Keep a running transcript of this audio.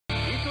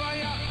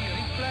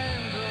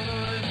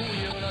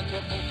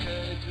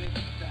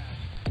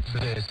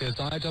This is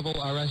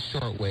IRRS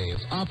Shortwave,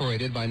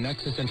 operated by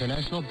NEXUS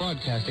International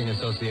Broadcasting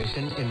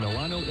Association in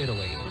Milano,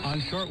 Italy. On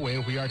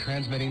shortwave, we are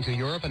transmitting to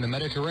Europe and the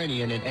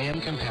Mediterranean in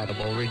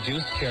AM-compatible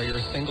reduced carrier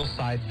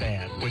single-side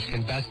band, which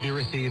can best be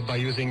received by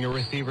using your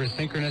receiver's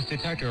synchronous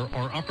detector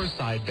or upper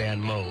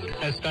sideband mode,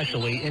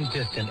 especially in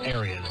distant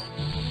areas.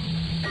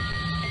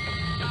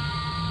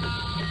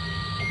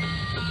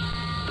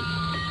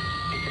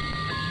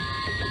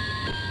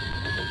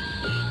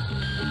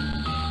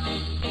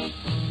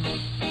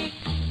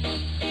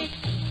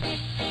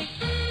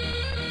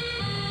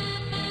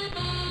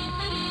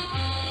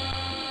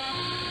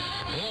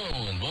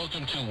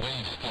 Welcome to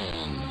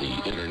Wavescan,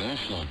 the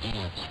international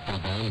DX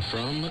program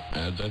from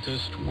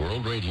Adventist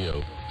World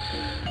Radio.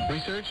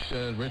 Research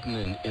written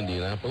in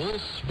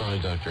Indianapolis by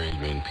Dr.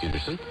 Adrian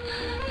Peterson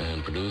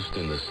and produced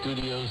in the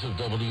studios of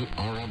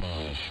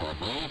WRMI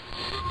Shortwave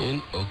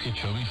in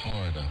Okeechobee,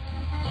 Florida.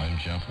 I'm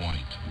Jeff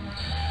White.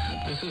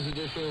 This is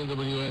edition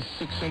WS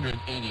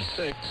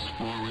 686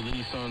 for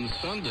release on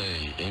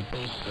Sunday,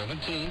 April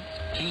 17,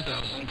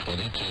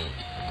 2022.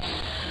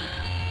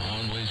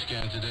 On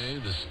Wavescan today,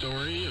 the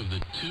story of the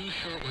two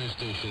shortwave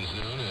stations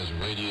known as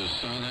Radio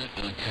Sada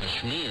and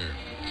Kashmir.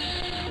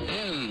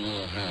 And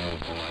we'll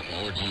have a lot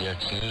more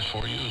DX news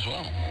for you as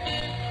well.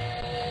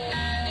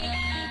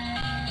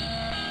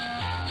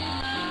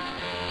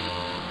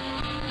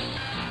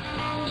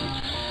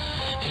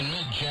 In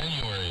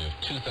mid-January of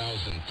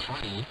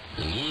 2003,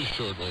 the new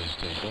shortwave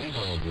station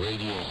called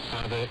Radio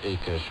Sada and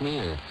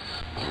Kashmir,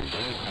 or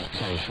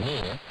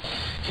Kashmir,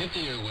 hit the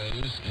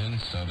airwaves in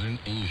southern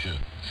Asia.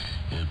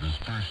 It was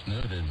first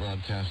noted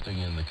broadcasting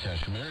in the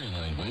Kashmiri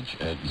language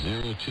at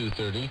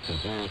 0230 to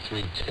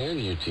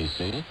 0310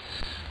 UTC,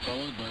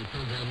 followed by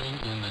programming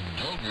in the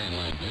Dogri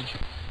language,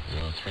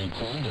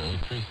 0310 to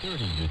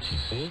 0330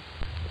 UTC,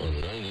 on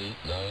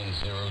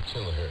 9890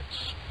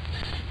 kilohertz.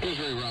 Here's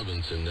Ray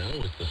Robinson now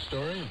with the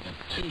story of the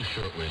two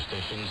shortwave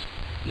stations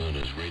known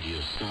as Radio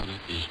Sada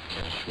and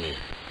Kashmir.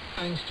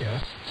 Thanks,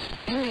 Jeff.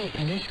 In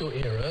the initial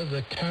era,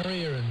 the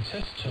carrier and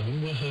test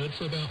tone were heard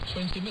for about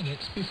 20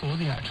 minutes before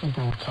the actual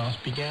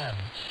broadcast began.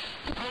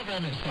 The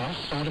program itself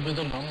started with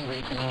a long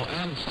regional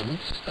anthem,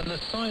 and the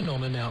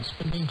sign-on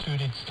announcement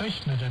included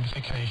station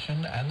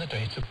identification and the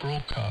date of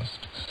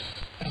broadcast.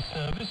 The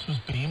service was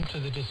beamed to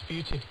the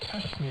disputed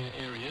Kashmir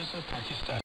areas of Pakistan.